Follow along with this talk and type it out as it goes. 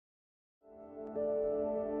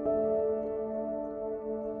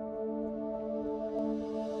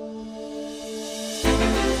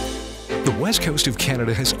west coast of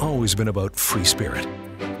Canada has always been about free spirit.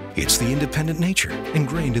 It's the independent nature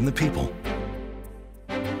ingrained in the people.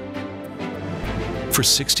 For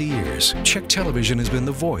 60 years, Chek Television has been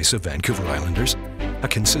the voice of Vancouver Islanders, a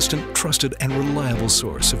consistent, trusted, and reliable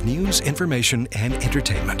source of news, information, and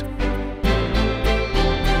entertainment.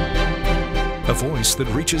 A voice that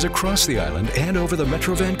reaches across the island and over the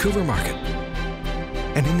Metro Vancouver market.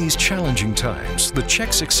 And in these challenging times, the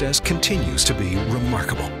Chek success continues to be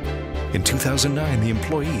remarkable. In 2009, the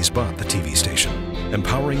employees bought the TV station,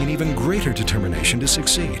 empowering an even greater determination to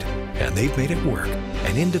succeed. And they've made it work.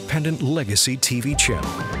 An independent legacy TV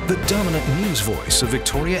channel, the dominant news voice of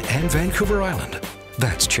Victoria and Vancouver Island.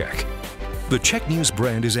 That's Chek. The Chek News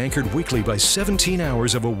brand is anchored weekly by 17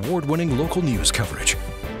 hours of award-winning local news coverage.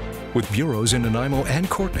 With bureaus in Nanaimo and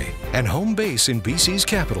Courtenay and home base in BC's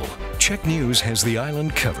capital, Chek News has the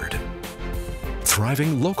island covered.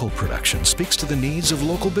 Thriving local production speaks to the needs of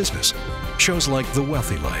local business. Shows like The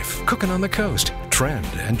Wealthy Life, Cooking on the Coast, Trend,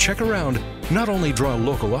 and Check Around not only draw a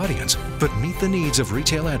local audience, but meet the needs of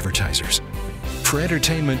retail advertisers. For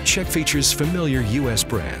entertainment, Chek features familiar U.S.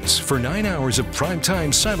 brands for 9 hours of primetime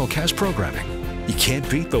simulcast programming. You can't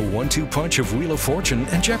beat the 1-2 punch of Wheel of Fortune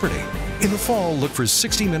and Jeopardy! In the fall, look for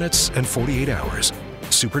 60 Minutes and 48 Hours.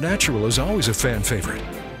 Supernatural is always a fan favorite.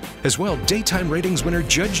 As well, daytime ratings winner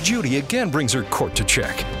Judge Judy again brings her court to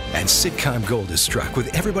Chek. And sitcom gold is struck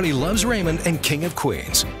with Everybody Loves Raymond and King of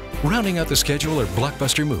Queens. Rounding out the schedule are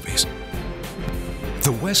blockbuster movies.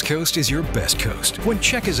 The West Coast is your best coast when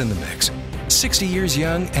Chek is in the mix. 60 years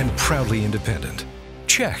young and proudly independent.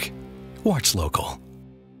 Chek. Watch local.